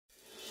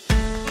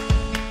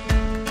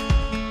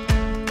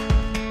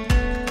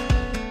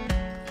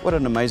What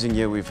an amazing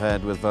year we've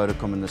had with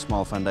Vodacom and the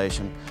Smile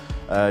Foundation.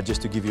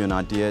 Just to give you an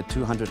idea,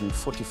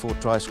 244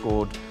 tries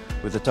scored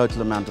with a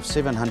total amount of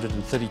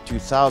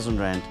 732,000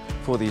 Rand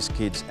for these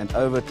kids, and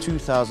over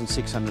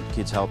 2,600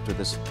 kids helped with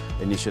this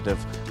initiative.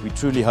 We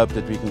truly hope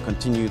that we can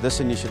continue this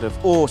initiative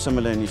or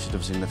similar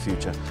initiatives in the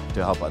future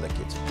to help other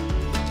kids.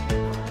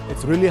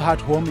 It's really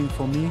heartwarming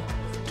for me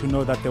to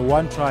know that the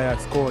one try I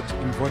scored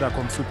in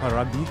Vodacom Super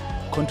Rugby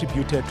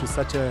contributed to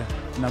such an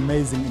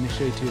amazing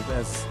initiative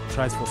as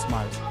Tries for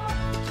Smiles.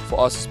 For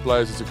us as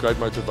players, it's a great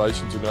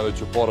motivation to know that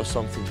you're part of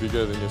something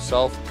bigger than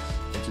yourself,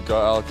 and to go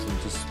out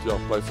and just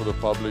play for the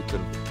public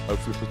and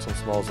hopefully put some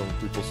smiles on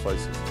people's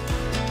faces.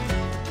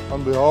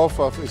 On behalf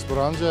of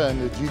Esperanza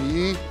and the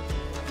GDE,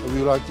 we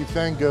would like to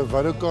thank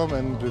Vodacom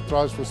and the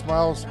Tries for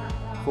Smiles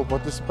for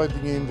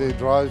participating in the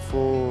drive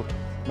for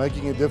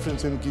making a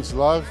difference in kids'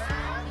 lives.